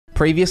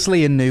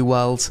Previously in New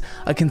World,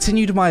 I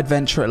continued my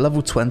adventure at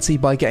level 20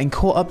 by getting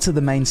caught up to the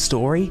main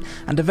story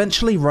and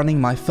eventually running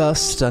my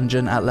first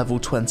dungeon at level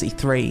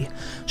 23.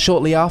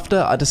 Shortly after,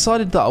 I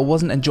decided that I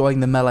wasn't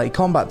enjoying the melee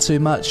combat too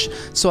much,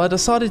 so I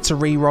decided to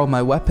re-roll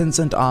my weapons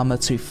and armor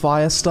to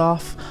Fire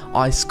Staff,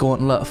 Ice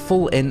Gauntlet,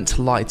 Full Int,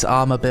 Light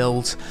Armor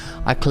build.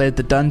 I cleared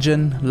the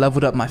dungeon,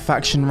 leveled up my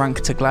faction rank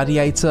to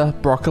Gladiator,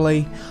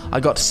 Broccoli. I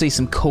got to see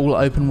some cool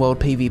open world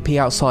PvP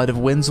outside of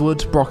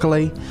Windswood,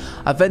 Broccoli.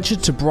 I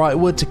ventured to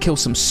Brightwood to kill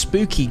some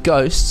spooky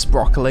ghosts,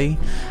 Broccoli.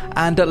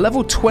 And at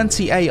level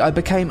 28 I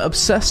became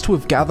obsessed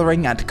with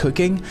gathering and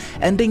cooking,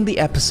 ending the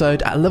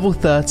episode at level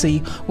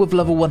 30 with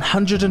level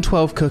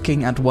 112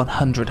 cooking and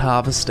 100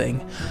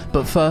 harvesting.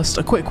 But first,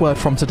 a quick word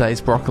from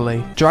today's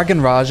Broccoli.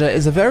 Dragon Raja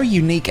is a very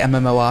unique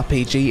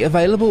MMORPG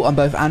available on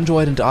both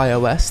Android and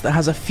iOS that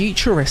has a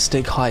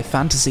futuristic high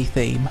fantasy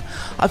theme.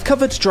 I've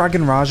covered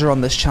Dragon Raja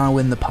on this channel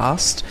in the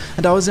past,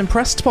 and I was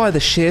impressed by the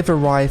sheer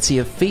variety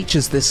of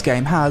features this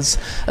game has,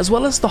 as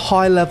well as the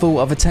high level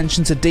of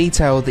attention to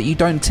detail that you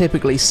don't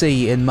typically see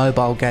in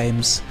mobile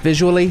games.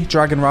 Visually,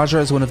 Dragon Raja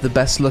is one of the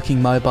best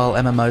looking mobile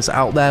MMOs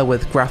out there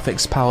with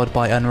graphics powered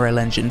by Unreal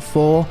Engine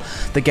 4.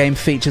 The game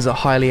features a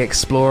highly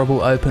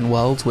explorable open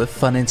world with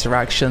fun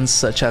interactions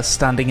such as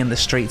standing in the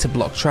street to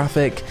block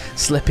traffic,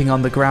 slipping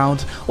on the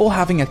ground, or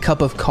having a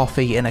cup of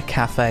coffee in a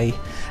cafe.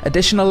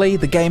 Additionally,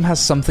 the game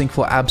has something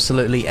for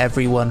absolutely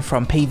everyone,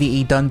 from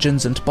PvE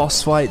dungeons and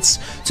boss fights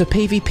to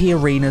PvP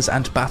arenas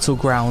and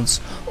battlegrounds.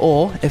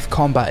 Or, if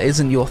combat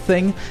isn't your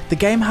thing, the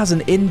game has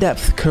an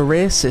in-depth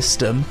career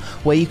system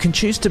where you can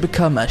choose to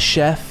become a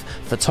chef,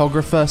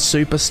 photographer,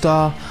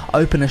 superstar,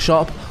 open a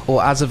shop,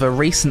 or as of a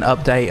recent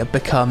update,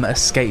 become a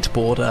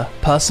skateboarder.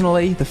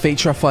 Personally, the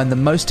feature I find the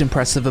most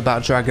impressive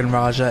about Dragon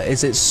Raja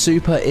is its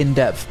super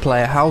in-depth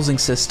player housing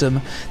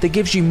system that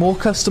gives you more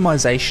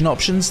customization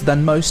options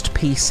than most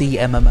PC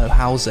MMO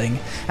housing.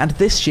 And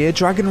this year,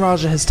 Dragon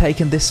Raja has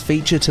taken this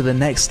feature to the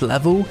next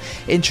level,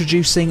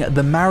 introducing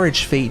the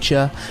marriage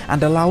feature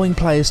and allowing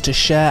players to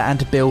share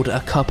and build a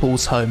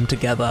couple's home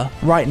together.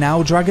 Right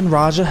now, Dragon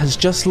Raja has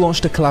just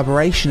launched a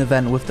collaboration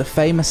event with the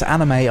famous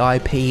anime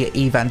IP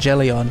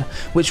Evangelion,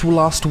 which will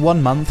last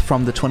 1 month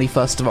from the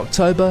 21st of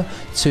October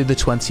to the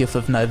 20th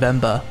of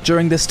November.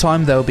 During this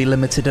time there will be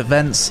limited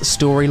events,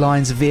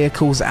 storylines,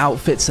 vehicles,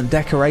 outfits and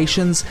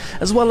decorations,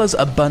 as well as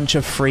a bunch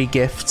of free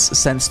gifts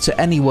sent to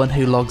anyone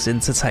who logs in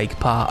to take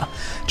part.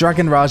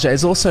 Dragon Raja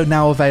is also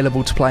now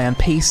available to play on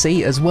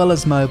PC as well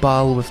as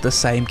mobile with the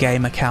same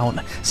game account,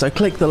 so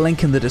click the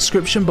link in the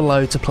description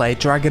below to play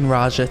Dragon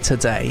Raja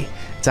today.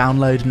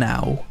 Download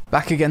now.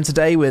 Back again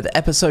today with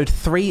episode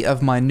 3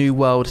 of my New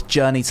World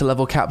Journey to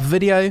Level Cap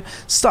video,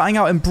 starting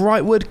out in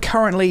Brightwood,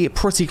 currently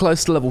pretty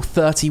close to level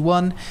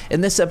 31.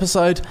 In this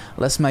episode,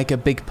 let's make a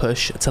big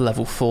push to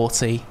level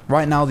 40.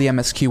 Right now the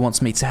MSQ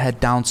wants me to head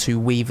down to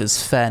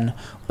Weaver's Fen,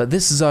 but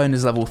this zone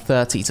is level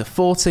 30 to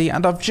 40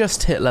 and I've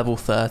just hit level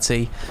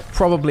 30.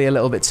 Probably a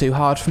little bit too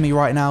hard for me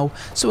right now,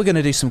 so we're going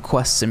to do some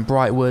quests in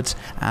Brightwood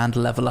and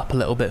level up a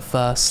little bit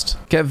first.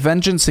 Get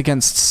vengeance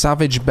against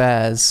savage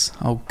bears.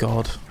 Oh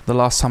god. The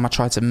last time I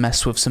tried to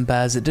mess with some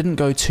bears, it didn't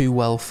go too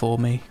well for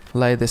me.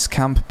 Lay this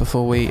camp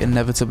before we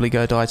inevitably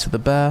go die to the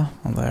bear.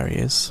 Oh, there he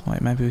is.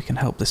 Wait, maybe we can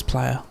help this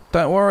player.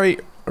 Don't worry,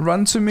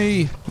 run to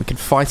me. We can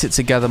fight it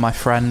together, my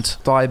friend.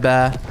 Die,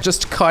 bear.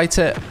 Just kite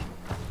it.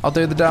 I'll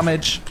do the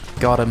damage.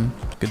 Got him.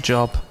 Good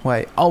job.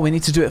 Wait, oh, we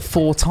need to do it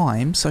 4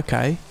 times.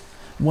 Okay.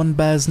 1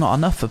 bear's not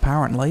enough,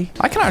 apparently.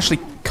 I can actually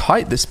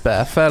kite this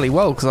bear fairly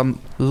well because I'm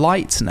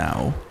light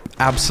now.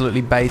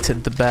 Absolutely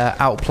baited the bear.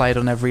 Outplayed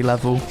on every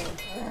level.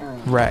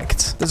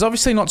 Wrecked. There's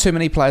obviously not too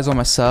many players on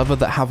my server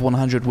that have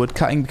 100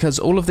 woodcutting because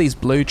all of these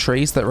blue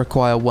trees that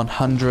require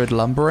 100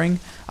 lumbering,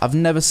 I've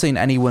never seen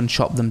anyone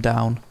chop them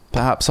down.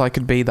 Perhaps I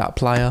could be that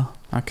player.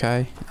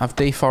 Okay, I've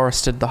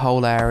deforested the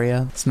whole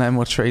area. There's no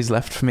more trees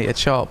left for me to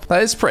chop.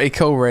 That is pretty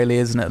cool really,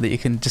 isn't it, that you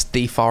can just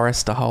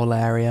deforest a whole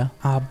area.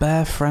 Our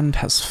bear friend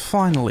has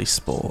finally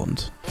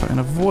spawned. If I can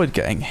avoid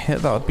getting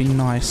hit, that would be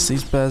nice.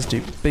 These bears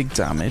do big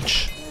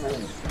damage.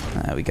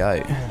 There we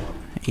go.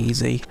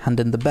 Easy. Hand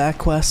in the bear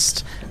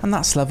quest, and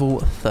that's level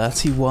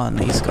 31.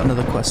 He's got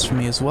another quest for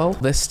me as well.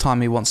 This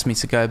time he wants me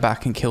to go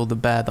back and kill the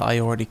bear that I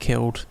already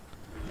killed.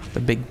 The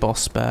big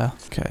boss bear.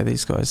 Okay,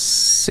 these guys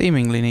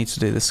seemingly need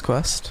to do this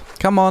quest.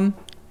 Come on.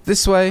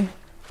 This way.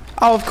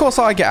 Oh, of course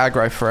I get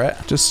aggro for it.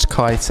 Just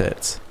kite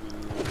it.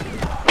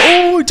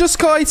 Oh, just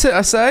kite it,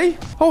 I say.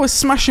 Oh, it's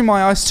smashing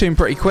my ice tomb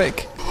pretty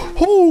quick.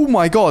 Oh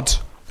my god.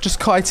 Just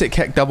kite it,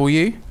 Keck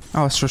W.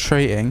 Oh, it's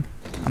retreating.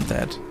 I'm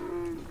dead.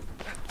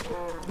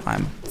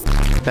 I'm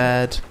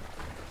dead.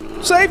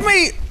 Save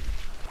me!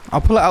 I'll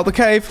pull it out of the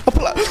cave. I'll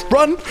pull it.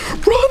 Run!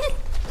 Run!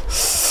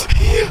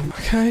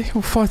 Okay,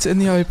 we'll fight it in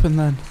the open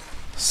then.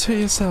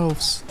 Suit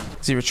yourselves.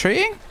 Is he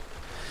retreating?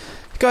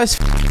 Guys,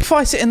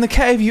 fight it in the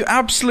cave, you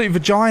absolute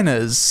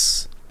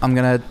vaginas. I'm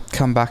gonna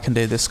come back and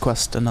do this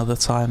quest another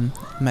time.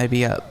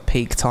 Maybe at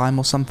peak time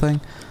or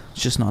something.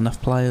 There's just not enough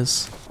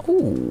players.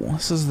 Ooh,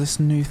 this is this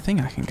new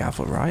thing I can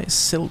gather, right?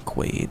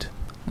 Silkweed.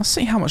 Let's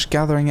see how much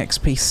gathering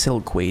XP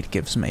Silkweed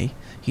gives me.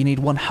 You need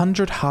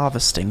 100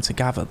 harvesting to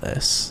gather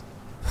this.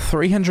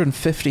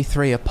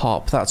 353 a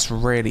pop, that's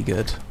really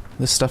good.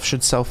 This stuff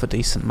should sell for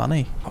decent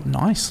money. Oh,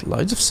 nice,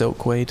 loads of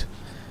silkweed.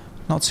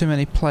 Not too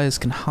many players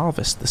can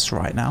harvest this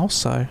right now,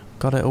 so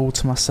got it all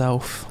to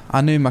myself.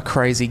 I knew my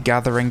crazy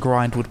gathering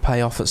grind would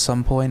pay off at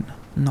some point.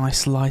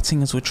 Nice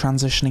lighting as we're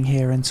transitioning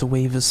here into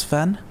Weaver's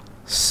Fen.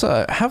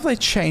 So, have they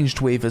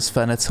changed Weaver's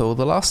Fen at all?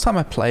 The last time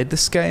I played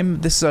this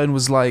game, this zone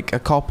was like a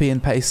copy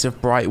and paste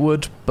of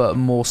Brightwood, but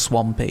more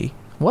swampy.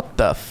 What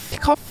the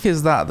fuck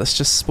is that that's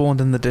just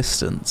spawned in the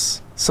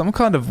distance? Some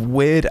kind of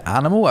weird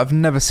animal? I've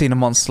never seen a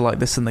monster like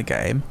this in the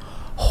game.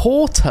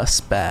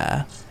 Hortus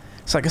bear.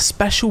 It's like a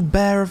special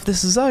bear of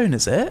this zone,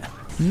 is it?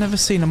 Never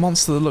seen a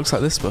monster that looks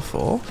like this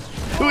before.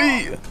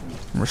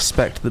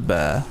 Respect the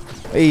bear.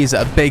 He's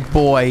a big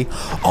boy.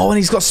 Oh, and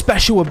he's got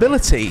special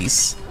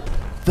abilities.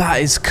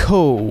 That is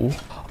cool.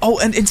 Oh,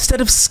 and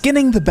instead of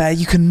skinning the bear,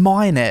 you can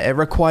mine it. It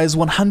requires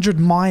 100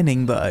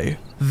 mining, though.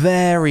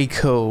 Very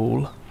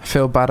cool. I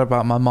feel bad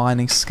about my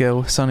mining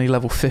skill. It's only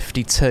level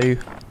 52.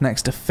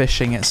 Next to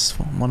fishing, it's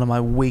one of my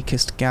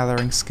weakest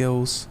gathering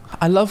skills.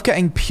 I love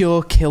getting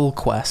pure kill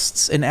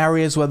quests in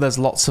areas where there's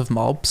lots of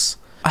mobs.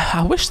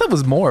 I wish there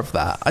was more of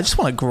that. I just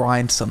want to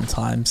grind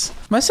sometimes.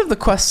 Most of the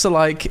quests are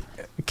like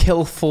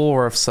kill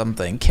 4 of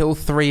something, kill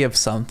 3 of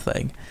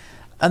something.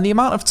 And the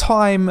amount of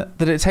time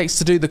that it takes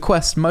to do the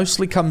quest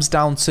mostly comes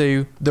down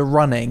to the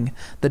running,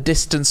 the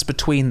distance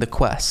between the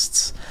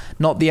quests,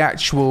 not the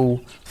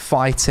actual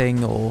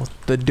fighting or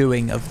the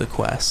doing of the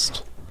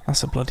quest.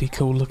 That's a bloody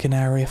cool looking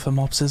area for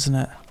mobs, isn't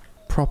it?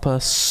 Proper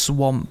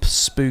swamp,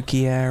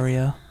 spooky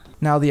area.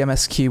 Now the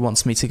MSQ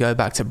wants me to go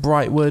back to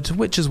Brightwood,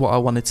 which is what I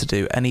wanted to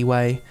do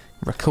anyway.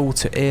 Recall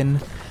to inn.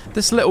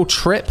 This little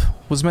trip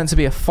was meant to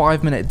be a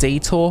 5-minute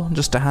detour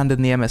just to hand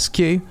in the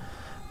MSQ.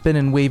 Been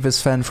in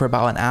Weaver's Fen for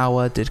about an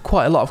hour, did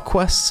quite a lot of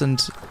quests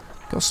and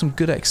got some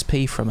good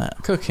XP from it.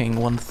 Cooking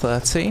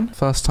 113.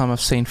 First time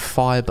I've seen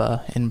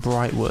fibre in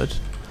Brightwood.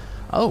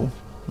 Oh,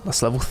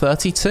 that's level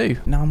 32.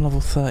 Now I'm level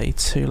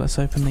 32. Let's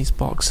open these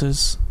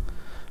boxes.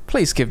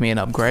 Please give me an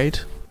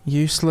upgrade.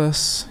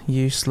 Useless,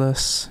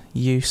 useless,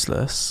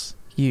 useless,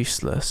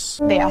 useless.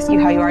 They ask you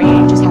how you are,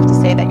 you just have to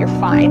say that you're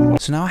fine.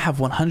 So now I have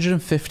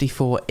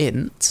 154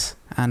 int.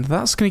 And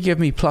that's going to give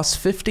me plus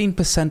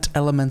 15%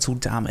 elemental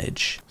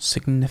damage.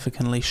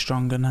 Significantly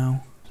stronger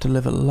now.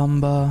 Deliver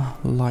lumber,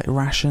 light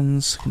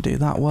rations, can do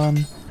that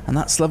one. And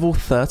that's level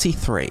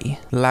 33.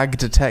 Lag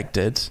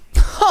detected.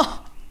 Ha!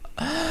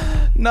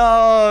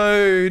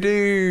 No,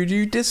 dude,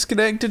 you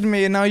disconnected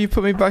me and now you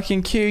put me back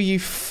in queue, you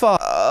fuck.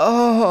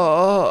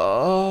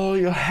 Oh,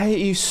 I hate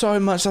you so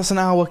much. That's an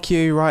hour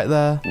queue right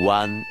there.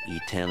 One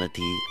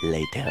eternity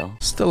later.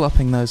 Still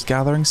upping those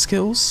gathering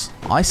skills.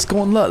 Ice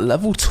Gauntlet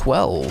level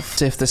 12.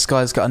 See if this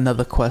guy's got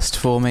another quest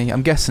for me.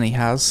 I'm guessing he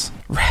has.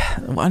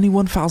 Only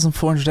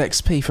 1,400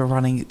 XP for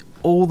running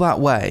all that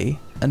way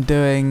and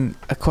doing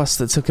a quest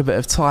that took a bit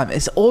of time.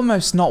 It's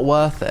almost not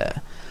worth it.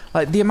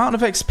 Like, the amount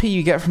of XP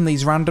you get from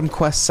these random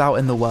quests out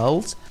in the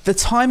world, the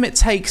time it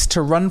takes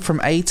to run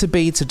from A to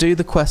B to do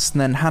the quest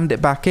and then hand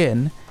it back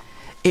in,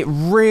 it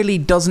really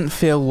doesn't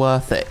feel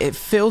worth it. It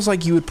feels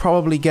like you would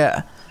probably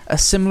get a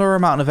similar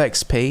amount of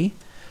XP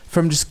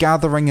from just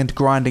gathering and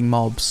grinding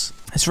mobs.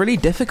 It's really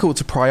difficult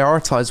to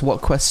prioritize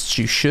what quests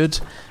you should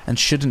and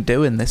shouldn't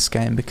do in this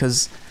game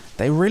because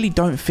they really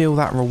don't feel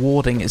that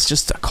rewarding. It's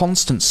just a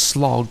constant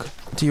slog.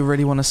 Do you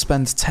really want to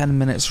spend 10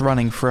 minutes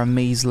running for a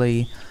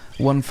measly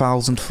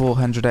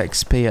 1,400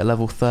 XP at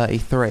level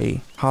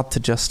 33. Hard to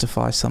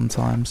justify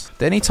sometimes.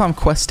 The only time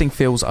questing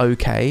feels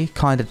okay,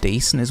 kind of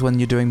decent, is when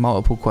you're doing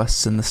multiple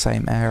quests in the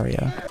same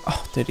area.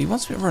 Oh, dude, he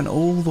wants me to run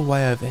all the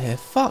way over here.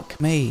 Fuck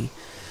me.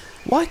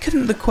 Why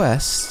couldn't the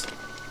quest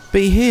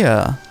be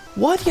here?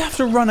 Why do you have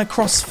to run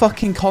across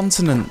fucking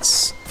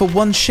continents for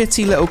one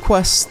shitty little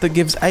quest that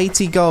gives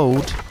 80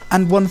 gold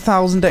and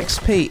 1,000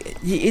 XP?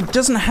 It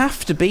doesn't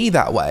have to be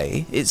that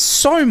way. It's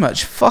so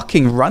much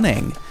fucking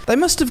running. They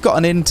must have got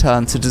an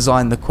intern to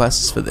design the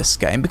quests for this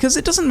game because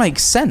it doesn't make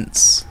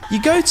sense. You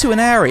go to an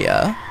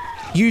area,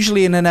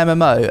 usually in an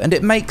MMO, and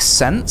it makes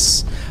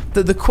sense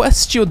that the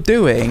quest you're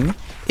doing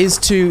is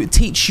to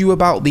teach you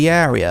about the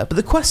area. But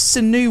the quests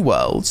in New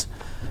World,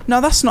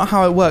 no, that's not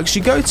how it works.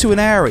 You go to an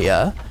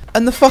area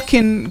and the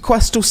fucking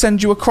quest will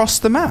send you across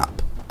the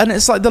map. And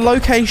it's like the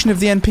location of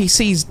the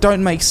NPCs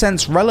don't make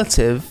sense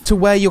relative to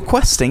where you're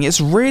questing.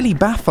 It's really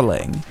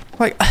baffling.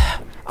 Like,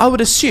 I would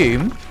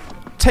assume,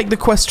 take the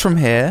quest from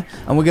here,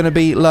 and we're going to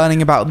be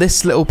learning about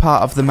this little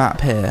part of the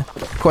map here.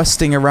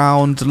 Questing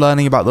around,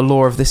 learning about the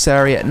lore of this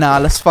area. Nah,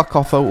 let's fuck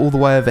off all the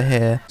way over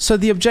here. So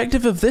the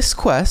objective of this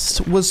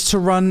quest was to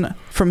run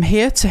from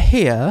here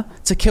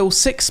to kill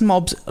 6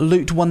 mobs,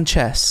 loot 1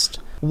 chest.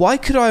 Why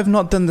could I have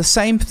not done the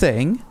same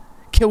thing,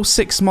 kill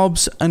 6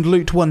 mobs and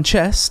loot 1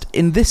 chest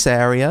in this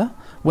area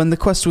when the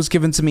quest was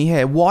given to me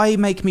here? Why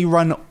make me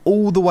run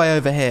all the way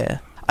over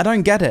here? I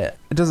don't get it.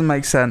 It doesn't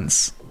make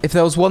sense. If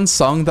there was one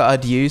song that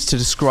I'd use to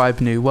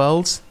describe New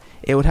World,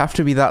 it would have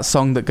to be that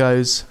song that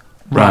goes,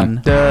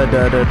 Run.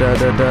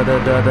 That's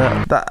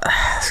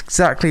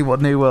exactly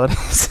what New World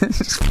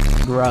is.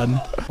 Run.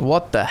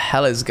 What the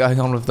hell is going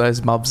on with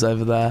those mobs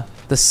over there?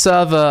 The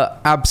server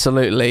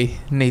absolutely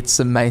needs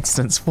some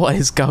maintenance. What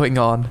is going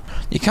on?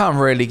 You can't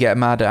really get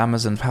mad at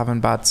Amazon for having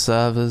bad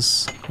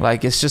servers.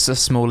 Like, it's just a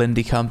small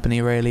indie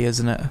company really,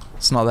 isn't it?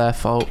 It's not their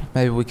fault.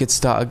 Maybe we could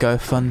start a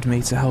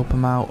GoFundMe to help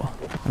them out.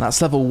 And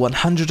that's level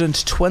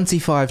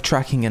 125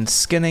 tracking and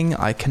skinning.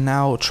 I can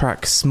now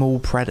track small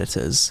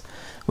predators,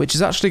 which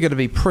is actually going to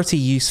be pretty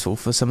useful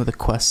for some of the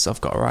quests I've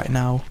got right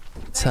now.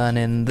 Turn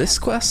in this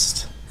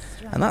quest,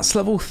 and that's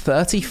level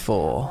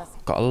 34.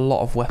 Got a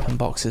lot of weapon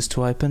boxes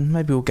to open.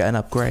 Maybe we'll get an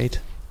upgrade.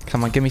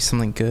 Come on, give me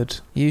something good.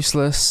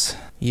 Useless,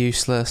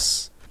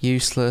 useless,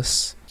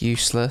 useless,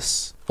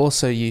 useless,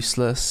 also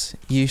useless,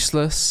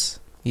 useless,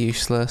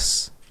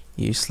 useless,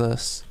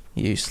 useless,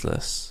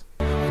 useless.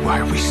 Why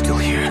are we still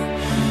here?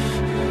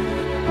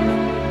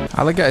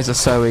 Alligators are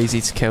so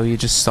easy to kill, you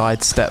just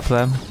sidestep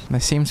them. They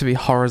seem to be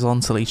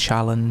horizontally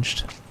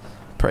challenged.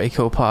 Pretty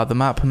cool part of the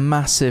map.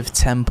 Massive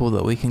temple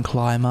that we can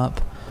climb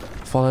up,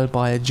 followed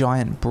by a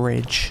giant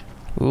bridge.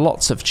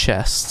 Lots of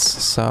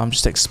chests, so I'm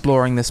just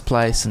exploring this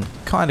place and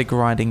kind of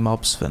grinding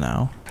mobs for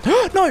now.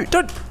 No,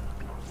 don't!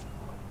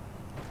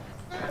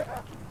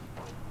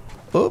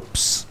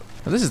 Oops.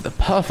 This is the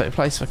perfect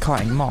place for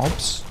kiting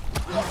mobs.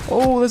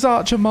 Oh, there's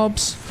archer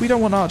mobs. We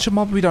don't want archer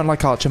mobs. We don't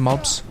like archer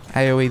mobs.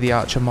 AoE the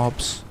archer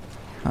mobs.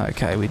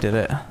 Okay, we did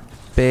it.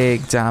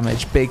 Big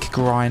damage, big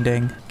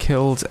grinding.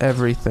 Killed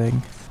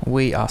everything.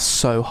 We are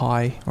so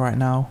high right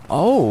now.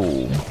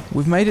 Oh,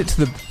 we've made it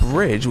to the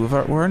bridge.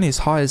 We're only as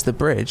high as the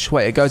bridge.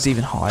 Wait, it goes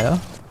even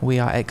higher. We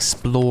are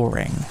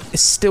exploring.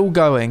 It's still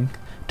going.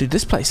 Dude,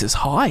 this place is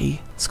high.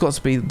 It's got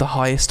to be the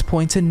highest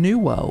point in New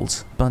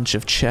World. Bunch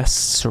of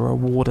chests to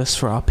reward us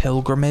for our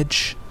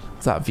pilgrimage.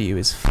 That view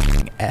is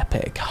fucking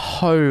epic.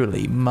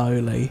 Holy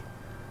moly.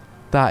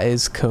 That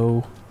is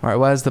cool. Right,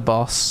 where's the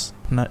boss?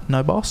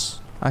 No boss?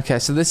 Okay,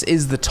 so this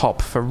is the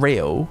top for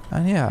real.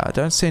 And yeah, I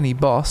don't see any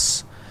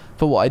boss.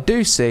 But what I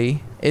do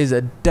see is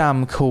a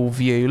damn cool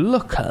view.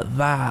 Look at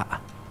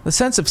that. The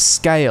sense of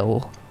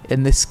scale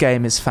in this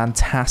game is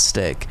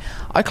fantastic.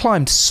 I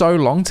climbed so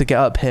long to get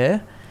up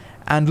here,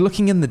 and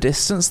looking in the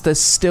distance, there's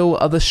still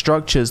other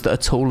structures that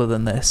are taller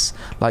than this.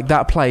 Like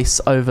that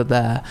place over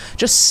there.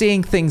 Just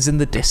seeing things in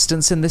the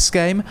distance in this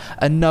game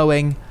and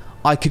knowing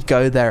I could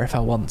go there if I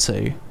want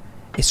to.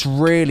 It's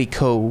really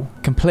cool.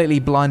 Completely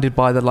blinded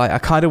by the light. I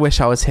kind of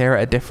wish I was here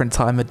at a different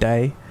time of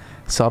day,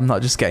 so I'm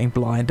not just getting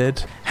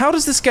blinded. How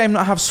does this game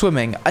not have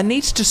swimming? I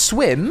need to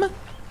swim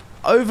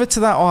over to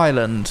that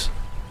island.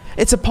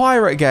 It's a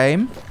pirate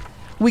game.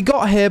 We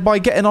got here by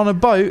getting on a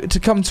boat to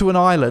come to an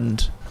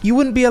island. You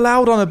wouldn't be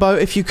allowed on a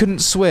boat if you couldn't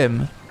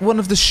swim. One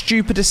of the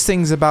stupidest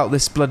things about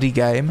this bloody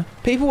game.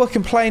 People were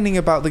complaining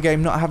about the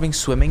game not having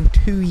swimming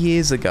 2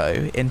 years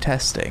ago in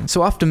testing.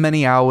 So after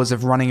many hours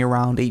of running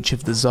around each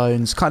of the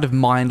zones, kind of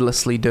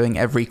mindlessly doing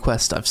every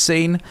quest I've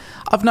seen,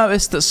 I've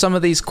noticed that some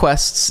of these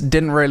quests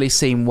didn't really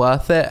seem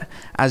worth it.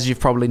 As you've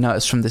probably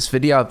noticed from this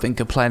video, I've been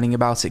complaining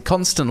about it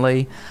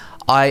constantly.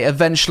 I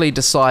eventually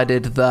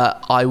decided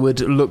that I would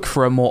look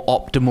for a more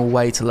optimal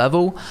way to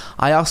level.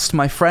 I asked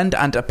my friend,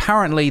 and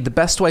apparently the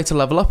best way to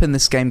level up in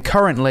this game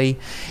currently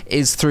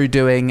is through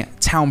doing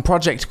town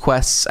project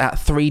quests at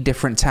 3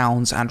 different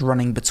towns and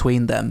running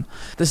between them.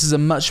 This is a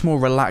much more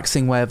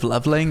relaxing way of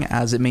leveling,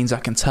 as it means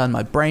I can turn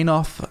my brain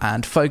off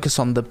and focus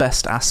on the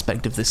best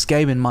aspect of this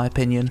game in my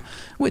opinion,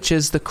 which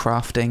is the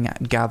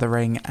crafting,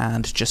 gathering,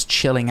 and just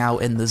chilling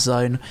out in the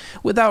zone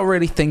without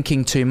really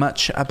thinking too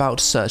much about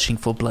searching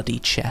for bloody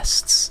chests.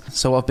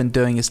 So what I've been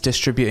doing is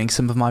distributing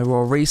some of my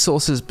raw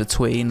resources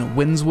between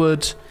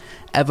Windswood,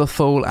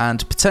 Everfall,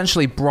 and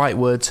potentially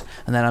Brightwood,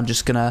 and then I'm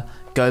just gonna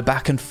go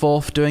back and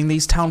forth doing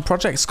these town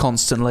projects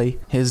constantly.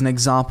 Here's an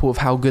example of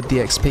how good the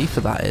XP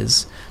for that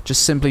is.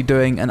 Just simply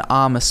doing an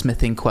armor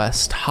smithing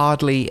quest,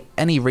 hardly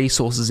any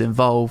resources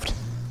involved,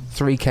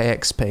 3k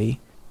XP.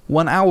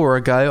 1 hour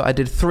ago I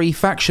did 3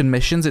 faction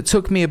missions. It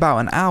took me about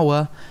an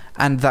hour,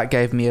 and that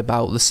gave me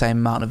about the same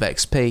amount of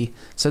XP,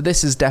 so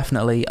this is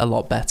definitely a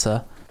lot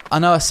better. I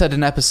know I said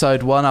in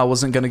episode 1 I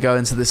wasn't going to go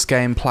into this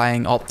game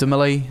playing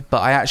optimally, but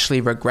I actually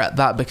regret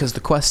that because the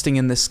questing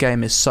in this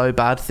game is so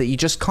bad that you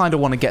just kind of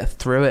want to get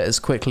through it as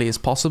quickly as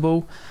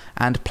possible,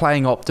 and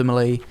playing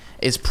optimally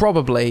is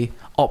probably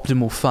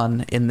optimal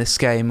fun in this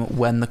game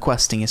when the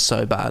questing is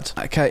so bad.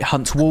 Okay,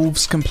 hunt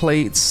wolves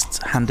complete,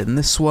 hand in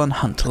this one,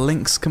 hunt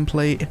lynx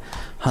complete,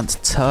 hunt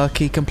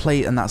turkey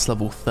complete, and that's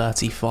level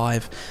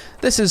 35.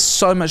 This is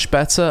so much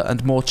better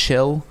and more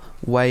chill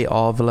way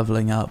of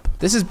leveling up.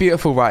 This is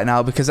beautiful right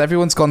now because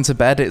everyone's gone to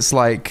bed. It's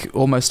like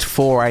almost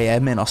 4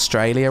 AM in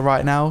Australia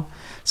right now.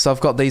 So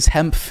I've got these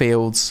hemp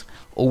fields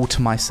all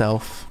to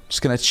myself.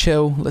 Just gonna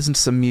chill, listen to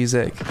some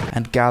music,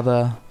 and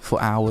gather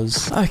for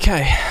hours.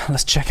 Okay,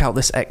 let's check out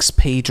this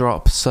XP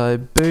drop. So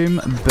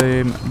boom,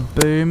 boom,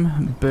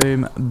 boom,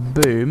 boom,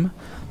 boom.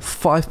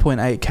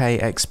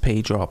 5.8k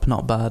XP drop,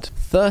 not bad.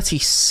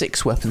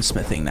 36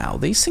 weaponsmithing now.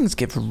 These things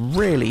give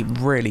really,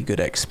 really good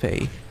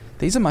XP.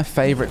 These are my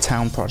favourite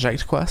town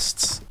project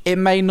quests. It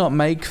may not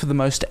make for the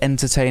most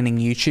entertaining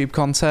YouTube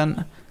content,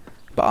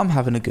 but I'm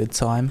having a good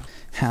time.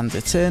 Hand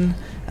it in,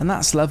 and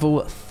that's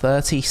level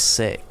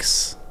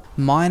 36.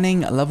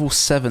 Mining level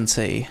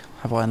 70.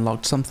 Have I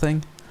unlocked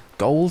something?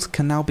 Gold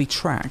can now be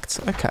tracked.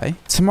 Okay.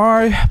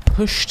 Tomorrow,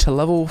 push to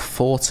level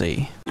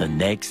 40. The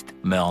next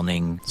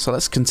morning. So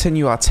let's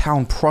continue our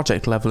town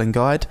project leveling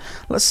guide.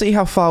 Let's see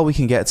how far we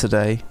can get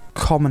today.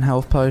 Common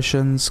health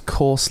potions,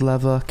 coarse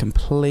leather,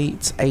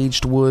 complete.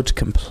 Aged wood,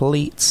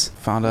 complete.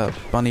 Found a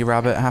bunny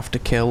rabbit, have to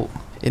kill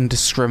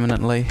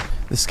indiscriminately.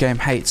 This game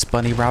hates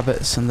bunny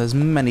rabbits, and there's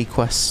many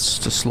quests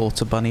to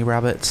slaughter bunny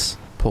rabbits.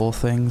 Poor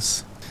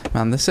things.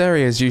 Man, this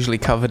area is usually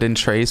covered in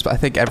trees, but I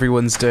think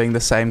everyone's doing the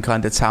same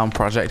kind of town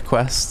project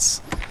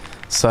quests.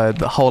 So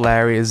the whole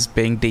area is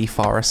being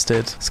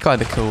deforested. It's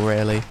kind of cool,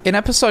 really. In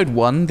episode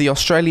 1, the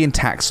Australian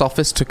tax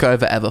office took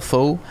over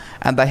Everfull,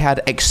 and they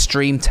had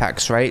extreme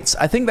tax rates.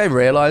 I think they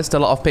realised a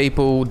lot of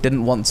people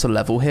didn't want to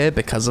level here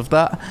because of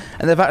that,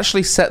 and they've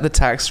actually set the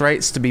tax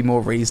rates to be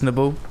more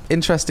reasonable.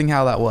 Interesting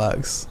how that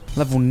works.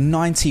 Level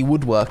 90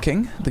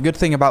 woodworking. The good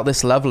thing about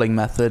this leveling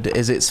method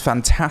is it's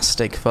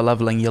fantastic for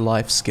leveling your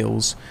life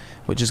skills,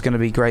 which is going to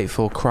be great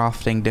for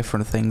crafting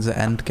different things at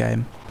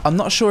endgame. I'm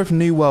not sure if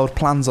New World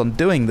plans on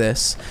doing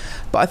this,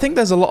 but I think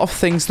there's a lot of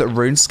things that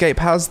RuneScape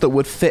has that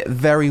would fit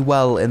very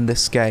well in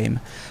this game,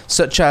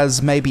 such as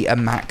maybe a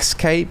max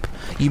cape.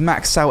 You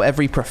max out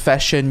every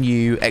profession,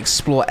 you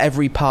explore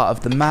every part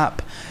of the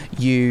map,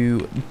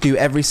 you do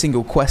every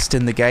single quest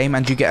in the game,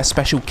 and you get a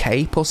special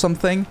cape or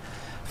something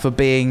for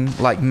being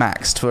like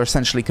maxed, for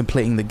essentially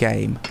completing the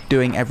game,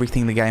 doing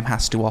everything the game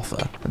has to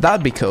offer.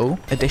 That'd be cool.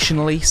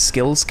 Additionally,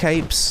 skills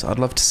capes, I'd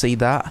love to see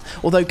that.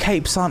 Although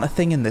capes aren't a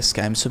thing in this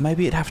game, so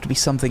maybe it'd have to be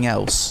something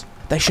else.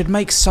 They should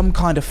make some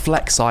kind of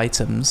flex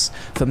items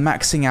for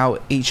maxing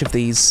out each of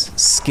these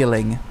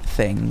skilling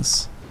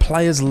things.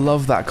 Players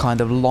love that kind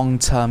of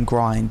long-term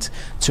grind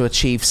to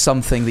achieve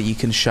something that you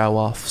can show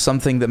off,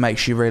 something that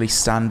makes you really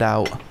stand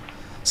out,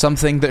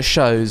 something that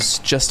shows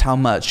just how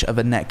much of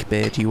a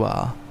neckbeard you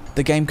are.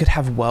 The game could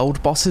have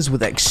world bosses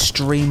with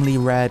extremely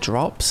rare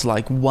drops,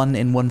 like 1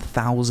 in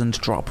 1,000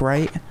 drop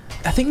rate.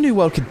 I think New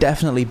World could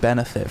definitely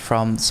benefit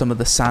from some of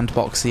the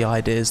sandboxy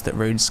ideas that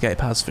RuneScape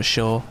has for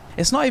sure.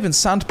 It's not even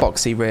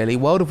sandboxy really,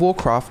 World of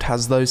Warcraft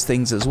has those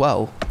things as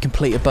well.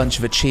 Complete a bunch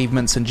of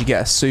achievements and you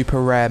get a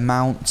super rare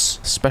mount,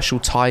 special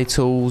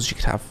titles, you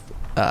could have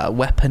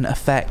weapon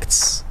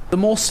effects. The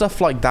more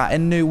stuff like that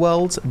in New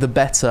World, the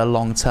better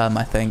long term,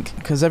 I think.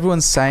 Because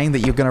everyone's saying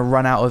that you're going to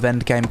run out of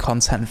endgame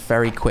content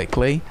very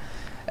quickly.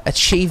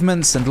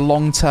 Achievements and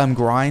long-term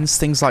grinds,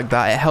 things like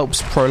that, it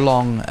helps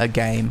prolong a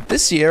game.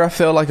 This year, I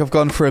feel like I've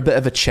gone through a bit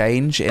of a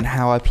change in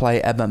how I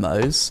play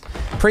MMOs.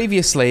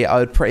 Previously, I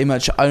would pretty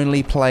much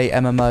only play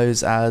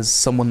MMOs as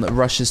someone that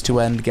rushes to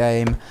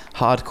endgame,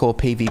 hardcore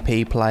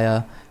PvP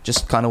player,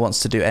 just kind of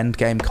wants to do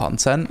endgame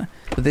content.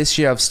 But this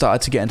year I've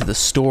started to get into the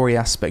story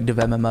aspect of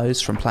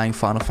MMOs from playing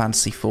Final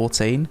Fantasy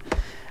XIV.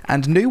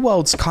 And New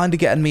World's kind of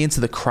getting me into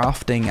the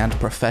crafting and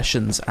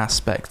professions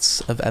aspects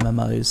of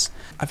MMOs.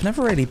 I've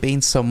never really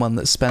been someone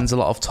that spends a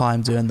lot of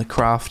time doing the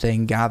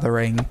crafting,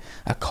 gathering,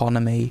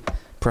 economy,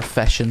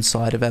 profession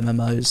side of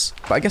MMOs.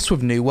 But I guess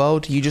with New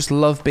World, you just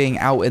love being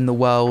out in the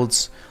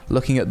world,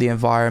 looking at the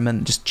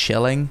environment, just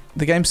chilling.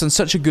 The game's done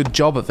such a good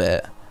job of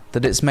it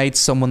that it's made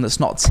someone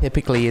that's not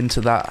typically into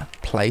that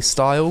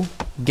playstyle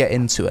get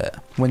into it.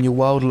 When your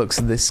world looks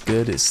this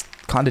good, it's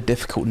kind of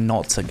difficult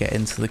not to get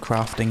into the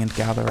crafting and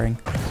gathering.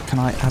 Can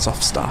I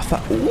Azov staff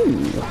that?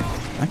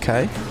 Ooh,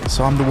 okay.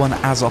 So I'm the one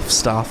Azov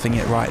staffing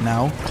it right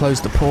now.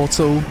 Close the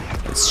portal.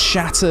 It's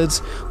shattered.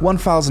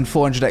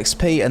 1,400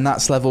 XP, and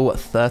that's level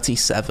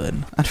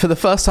 37. And for the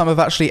first time, I've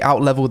actually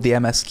out-leveled the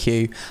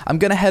MSQ. I'm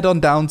going to head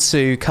on down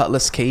to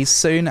Cutlass Keys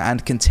soon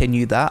and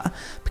continue that,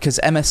 because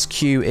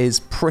MSQ is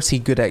pretty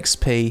good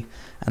XP,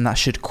 and that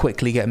should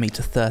quickly get me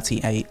to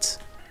 38.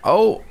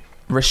 Oh,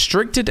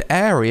 restricted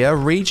area,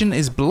 region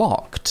is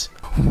blocked.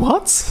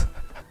 What?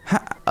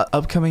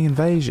 Upcoming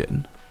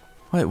invasion.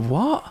 Wait,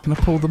 what? Can I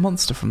pull the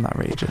monster from that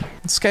region?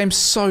 This game's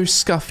so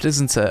scuffed,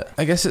 isn't it?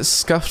 I guess it's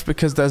scuffed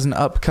because there's an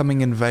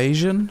upcoming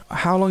invasion.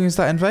 How long is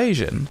that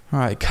invasion?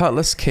 Alright,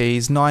 Cutlass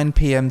Keys, 9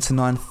 PM to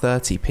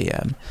 9:30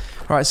 PM.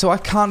 Alright, so I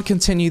can't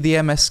continue the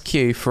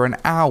MSQ for an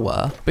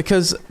hour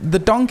because the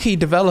donkey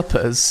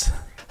developers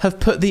have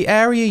put the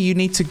area you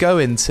need to go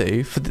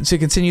into to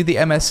continue the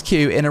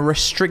MSQ in a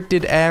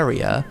restricted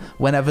area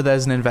whenever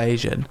there's an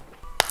invasion.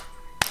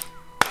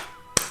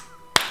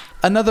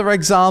 Another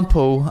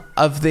example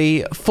of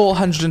the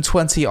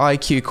 420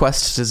 IQ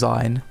quest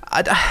design.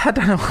 I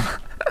don't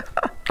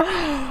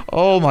know.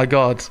 Oh my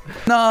god.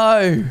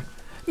 No!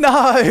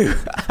 No!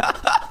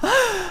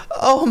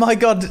 Oh my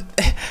god.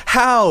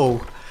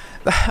 How?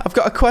 I've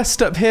got a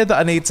quest up here that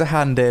I need to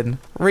hand in.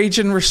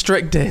 Region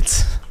restricted.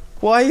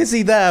 Why is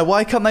he there?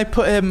 Why can't they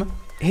put him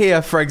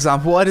here, for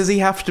example? Why does he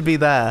have to be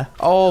there?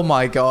 Oh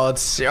my god.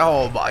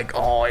 Oh my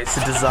god. It's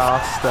a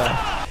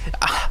disaster.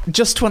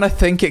 Just when I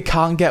think it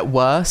can't get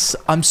worse,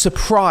 I'm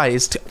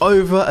surprised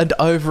over and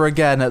over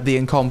again at the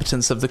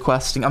incompetence of the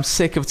questing. I'm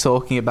sick of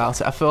talking about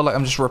it. I feel like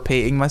I'm just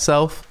repeating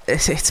myself.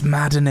 It's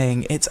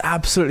maddening. It's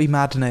absolutely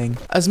maddening.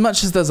 As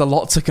much as there's a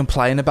lot to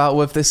complain about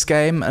with this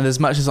game, and as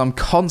much as I'm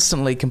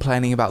constantly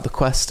complaining about the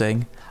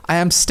questing, I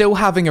am still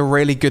having a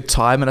really good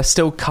time and I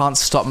still can't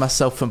stop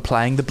myself from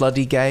playing the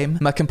bloody game.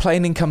 My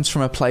complaining comes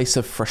from a place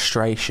of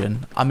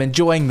frustration. I'm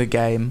enjoying the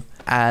game,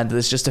 and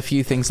there's just a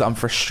few things that I'm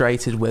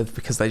frustrated with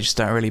because they just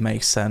don't really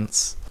make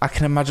sense. I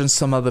can imagine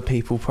some other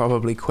people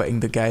probably quitting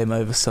the game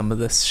over some of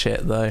this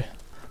shit though.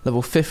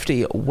 Level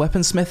 50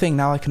 weaponsmithing,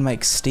 now I can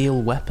make steel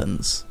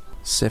weapons.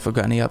 See if I've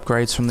got any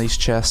upgrades from these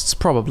chests.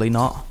 Probably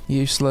not.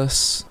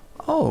 Useless.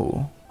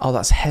 Oh,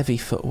 that's heavy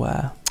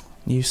footwear.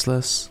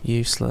 Useless,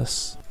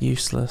 useless,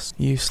 useless,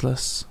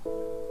 useless.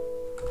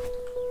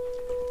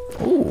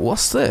 Ooh,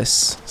 what's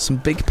this? Some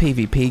big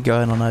PvP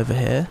going on over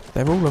here.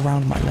 They're all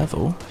around my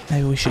level.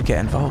 Maybe we should get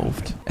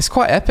involved. It's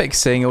quite epic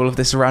seeing all of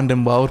this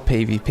random world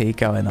PvP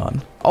going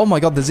on. Oh my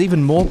god, there's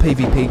even more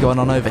PvP going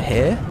on over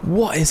here.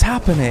 What is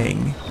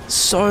happening?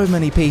 So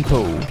many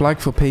people. Flag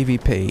for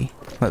PvP.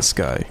 Let's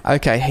go.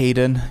 Okay,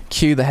 Hedon,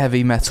 cue the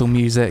heavy metal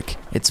music.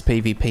 It's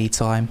PvP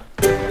time.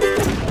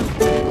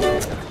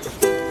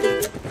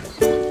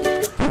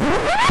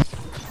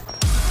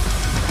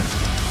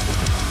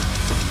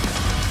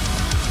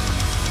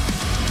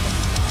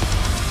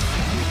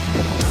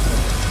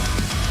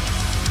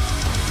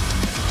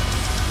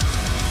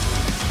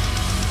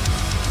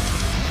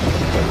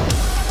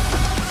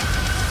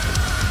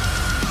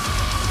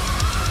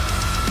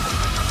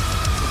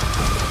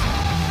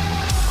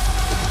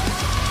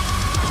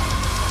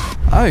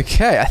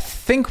 Okay, I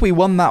think we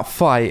won that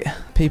fight.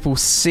 People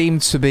seem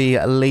to be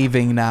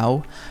leaving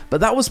now, but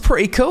that was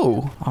pretty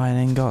cool. Iron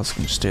ingots,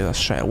 can just do that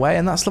straight away,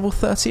 and that's level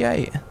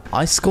 38.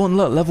 Ice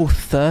Gauntlet, level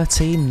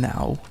 13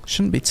 now.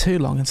 Shouldn't be too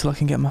long until I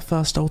can get my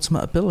first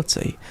ultimate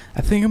ability.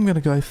 I think I'm going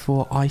to go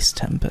for Ice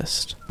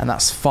Tempest. And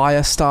that's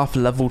Fire Staff,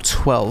 level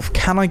 12.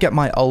 Can I get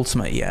my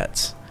ultimate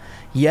yet?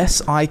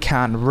 Yes, I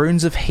can.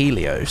 Runes of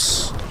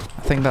Helios.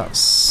 I think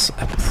that's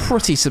a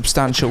pretty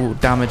substantial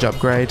damage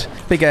upgrade.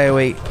 Big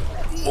AoE.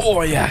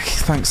 Oh yeah,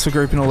 thanks for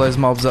grouping all those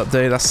mobs up,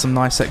 dude. That's some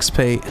nice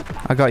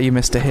XP. I got you,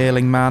 Mr.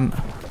 Healing Man.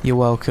 You're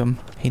welcome.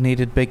 He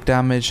needed big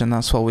damage, and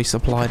that's what we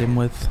supplied him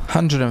with.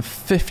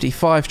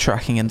 155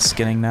 tracking and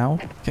skinning now.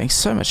 Getting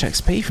so much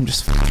XP from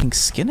just fucking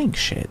skinning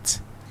shit.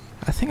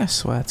 I think I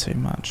swear too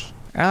much.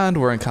 And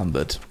we're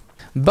encumbered.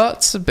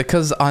 But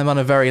because I'm on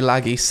a very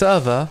laggy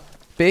server,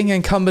 being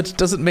encumbered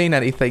doesn't mean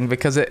anything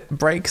because it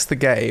breaks the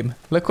game.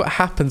 Look what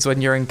happens when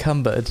you're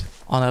encumbered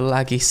on a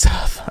laggy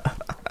server.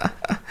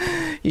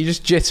 You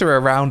just jitter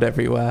around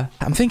everywhere.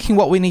 I'm thinking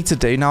what we need to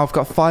do, now I've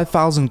got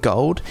 5,000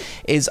 gold,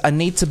 is I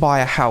need to buy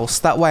a house.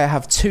 That way I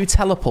have 2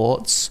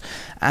 teleports,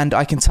 and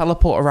I can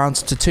teleport around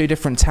to 2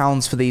 different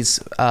towns for these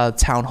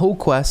town hall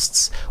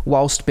quests,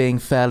 whilst being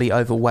fairly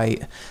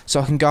overweight. So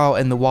I can go out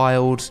in the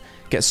wild,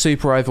 get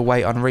super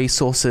overweight on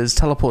resources,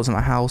 teleport to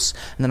my house,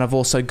 and then I've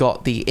also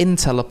got the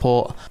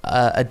in-teleport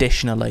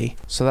additionally.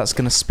 So that's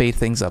going to speed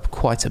things up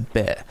quite a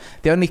bit.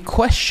 The only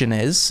question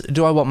is,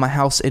 do I want my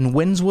house in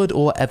Windswood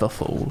or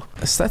Everfall?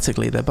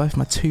 Aesthetically, they're both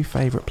my 2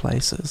 favourite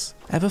places.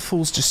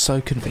 Everfall's just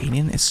so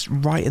convenient. It's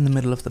right in the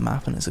middle of the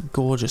map and it's a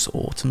gorgeous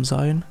autumn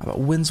zone. But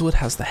Windswood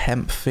has the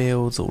hemp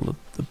fields, all of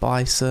the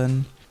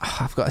bison.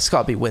 It's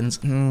got to be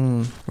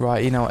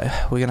Right, you know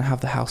what? We're going to have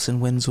the house in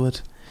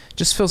Windswood.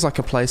 Just feels like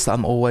a place that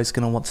I'm always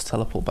going to want to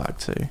teleport back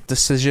to.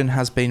 Decision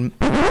has been...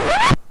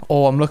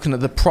 Oh, I'm looking at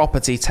the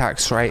property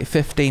tax rate,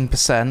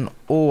 15%.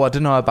 Oh, I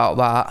don't know about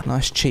that.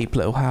 Nice cheap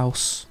little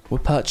house. We're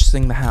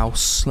purchasing the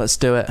house. Let's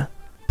do it.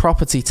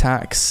 Property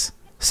tax,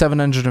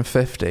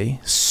 750.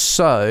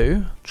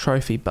 So,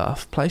 trophy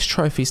buff. Place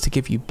trophies to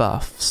give you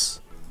buffs.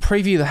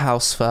 Preview the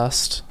house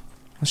first.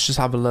 Let's just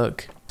have a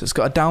look. So it's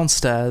got a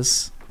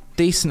downstairs,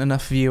 decent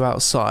enough view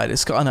outside.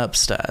 It's got an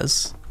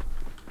upstairs.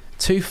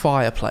 2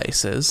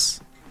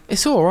 fireplaces.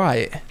 It's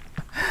alright.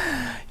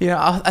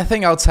 Yeah, I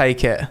think I'll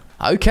take it.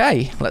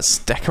 Okay, let's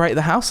decorate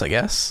the house, I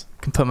guess.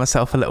 Can put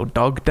myself a little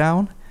dog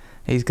down.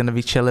 He's going to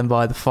be chilling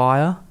by the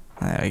fire.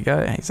 There we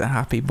go, he's a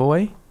happy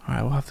boy.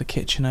 Alright, we'll have the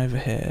kitchen over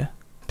here.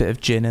 Bit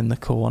of gin in the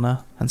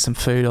corner. And some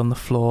food on the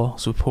floor,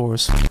 so we're poor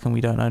as fuck and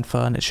we don't own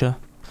furniture.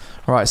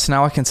 Alright, so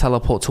now I can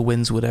teleport to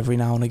Windswood every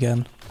now and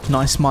again.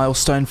 Nice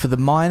milestone for the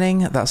mining,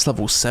 that's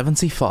level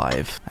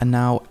 75. And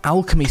now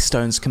alchemy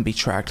stones can be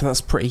tracked. That's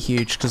pretty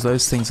huge because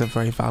those things are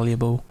very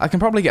valuable. I can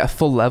probably get a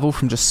full level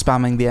from just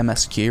spamming the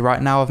MSQ.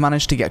 Right now I've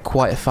managed to get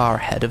quite far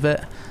ahead of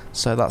it.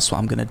 So that's what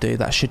I'm going to do.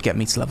 That should get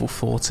me to level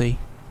 40.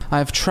 I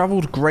have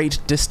travelled great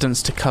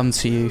distance to come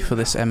to you for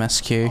this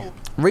MSQ.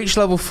 Reach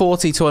level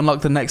 40 to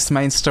unlock the next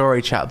main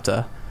story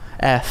chapter.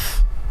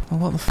 F. Well,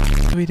 what the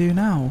f do we do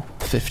now?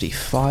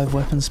 55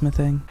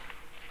 weaponsmithing.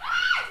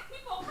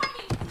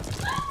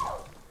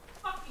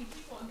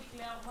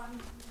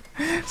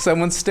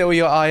 Someone steal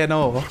your iron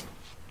ore?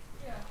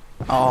 Yeah.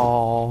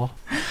 Oh,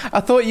 I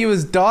thought you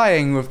was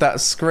dying with that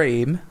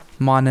scream.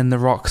 Mining the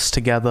rocks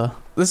together.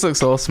 This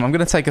looks awesome. I'm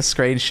going to take a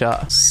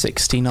screenshot.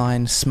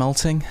 69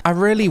 smelting. I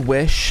really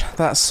wish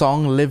that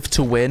song Live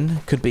to Win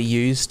could be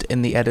used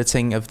in the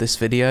editing of this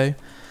video.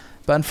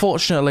 But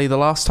unfortunately, the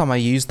last time I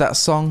used that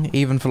song,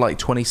 even for like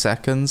 20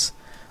 seconds,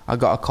 I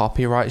got a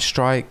copyright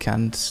strike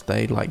and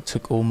they like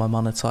took all my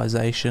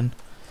monetization.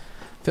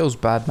 Feels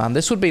bad, man.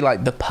 This would be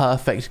like the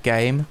perfect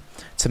game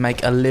to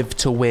make a Live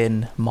to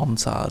Win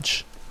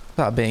montage.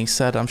 That being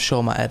said, I'm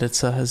sure my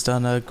editor has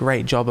done a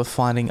great job of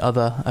finding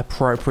other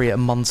appropriate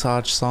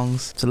montage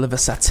songs. Deliver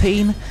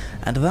Satine,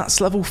 and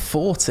that's level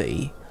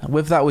 40.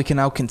 With that, we can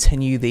now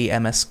continue the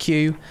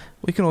MSQ.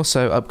 We can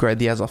also upgrade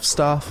the Azov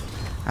Staff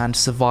and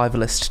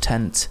Survivalist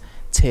Tent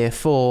Tier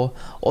 4,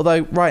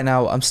 although right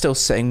now I'm still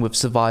sitting with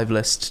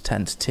Survivalist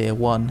Tent Tier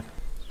 1.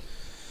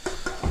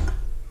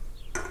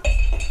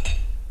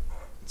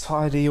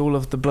 Tidy all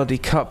of the bloody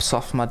cups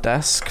off my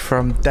desk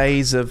from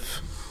days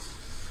of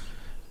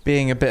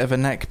being a bit of a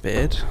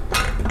neckbeard.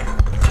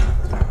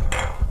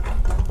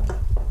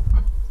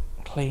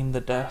 Clean the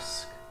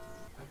desk.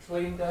 A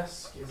clean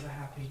desk is a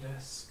happy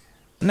desk.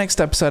 Next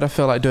episode I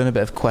feel like doing a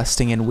bit of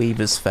questing in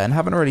Weaver's Fen.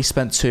 Haven't really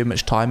spent too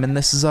much time in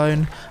this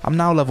zone. I'm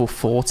now level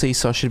 40,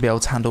 so I should be able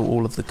to handle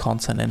all of the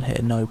content in here,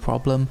 no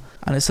problem.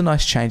 And it's a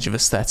nice change of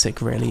aesthetic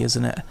really,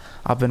 isn't it?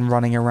 I've been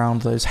running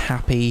around those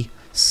happy,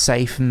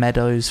 safe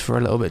meadows for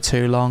a little bit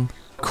too long.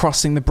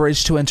 Crossing the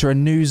bridge to enter a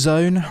new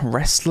zone,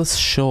 Restless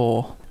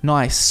Shore.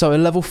 Nice, so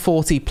at level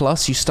 40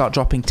 plus you start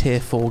dropping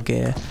tier 4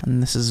 gear,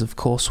 and this is of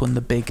course when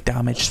the big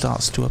damage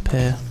starts to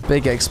appear.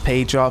 Big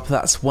XP drop,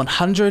 that's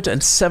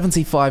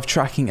 175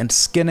 tracking and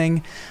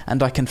skinning,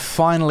 and I can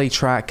finally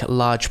track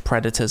large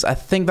predators. I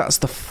think that's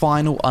the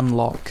final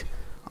unlock.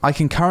 I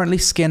can currently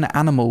skin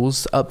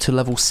animals up to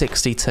level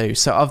 62,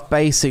 so I've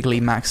basically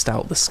maxed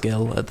out the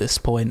skill at this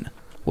point.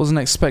 Wasn't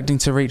expecting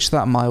to reach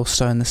that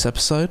milestone this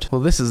episode.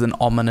 Well, this is an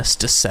ominous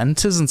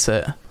descent, isn't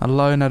it? A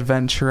lone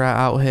adventurer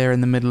out here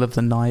in the middle of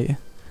the night.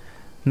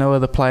 No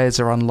other players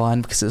are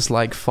online because it's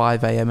like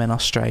 5 AM in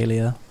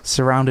Australia.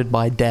 Surrounded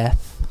by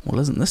death. Well,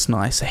 isn't this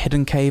nice? A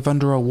hidden cave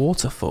under a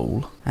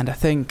waterfall. And I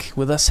think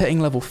with us hitting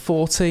level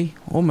 40,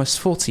 almost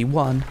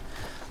 41,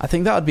 I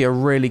think that would be a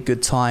really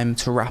good time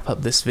to wrap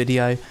up this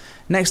video.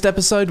 Next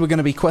episode, we're going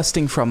to be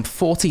questing from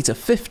 40 to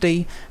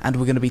 50, and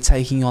we're going to be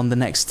taking on the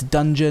next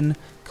dungeon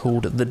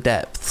called The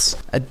Depths.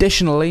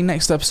 Additionally,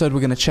 next episode, we're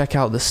going to check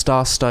out the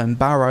Starstone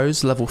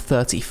Barrows level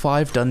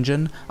 35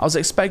 dungeon. I was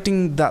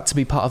expecting that to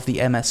be part of the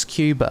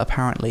MSQ, but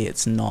apparently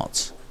it's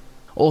not.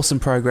 Awesome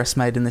progress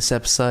made in this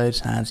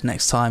episode, and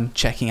next time,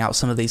 checking out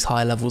some of these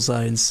high level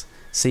zones.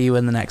 See you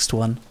in the next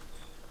one.